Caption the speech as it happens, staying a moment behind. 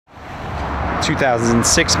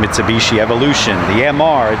2006 Mitsubishi Evolution, the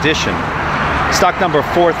MR edition. Stock number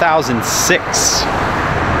 4006.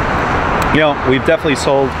 You know, we've definitely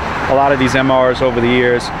sold a lot of these MRs over the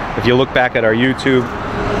years. If you look back at our YouTube,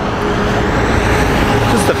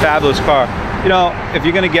 this is a fabulous car. You know, if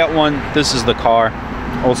you're gonna get one, this is the car.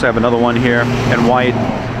 Also have another one here in white.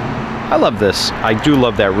 I love this. I do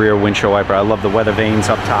love that rear windshield wiper. I love the weather vanes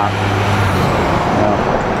up top.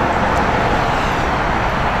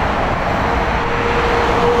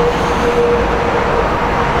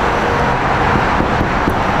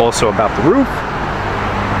 Also about the roof.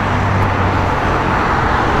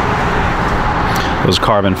 Those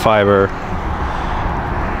carbon fiber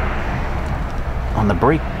on the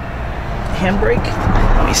brake, handbrake.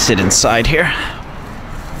 Let me sit inside here.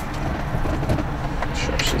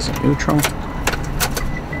 Sure she's in neutral.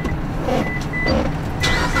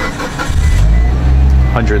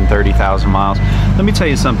 $130,000 miles. Let me tell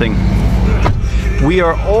you something. We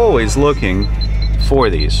are always looking for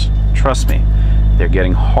these. Trust me. They're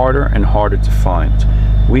getting harder and harder to find.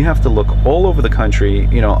 We have to look all over the country.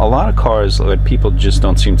 You know, a lot of cars that people just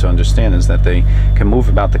don't seem to understand is that they can move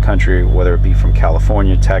about the country, whether it be from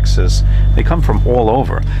California, Texas. They come from all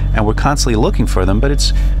over, and we're constantly looking for them, but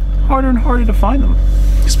it's harder and harder to find them,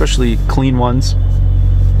 especially clean ones.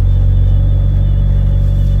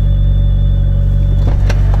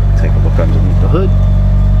 Take a look underneath the hood.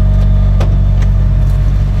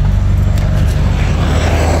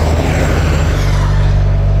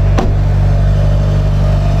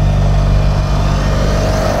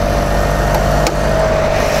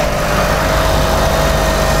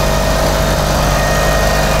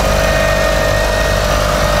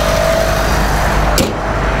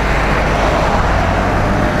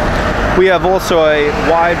 We have also a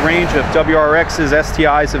wide range of WRXs,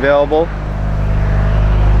 STIs available.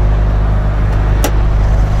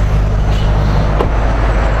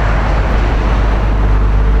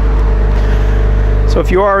 So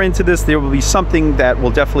if you are into this, there will be something that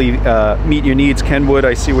will definitely meet your needs. Kenwood,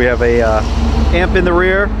 I see we have a amp in the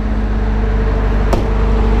rear.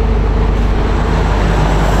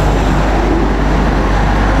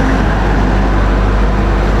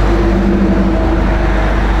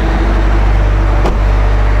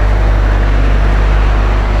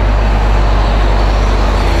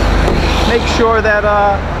 Make sure that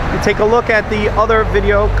you take a look at the other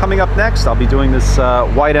video coming up next. I'll be doing this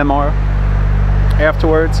white MR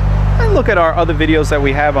afterwards. And look at our other videos that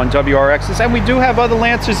we have on WRXs. And we do have other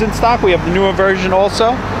Lancers in stock. We have the newer version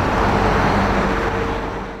also.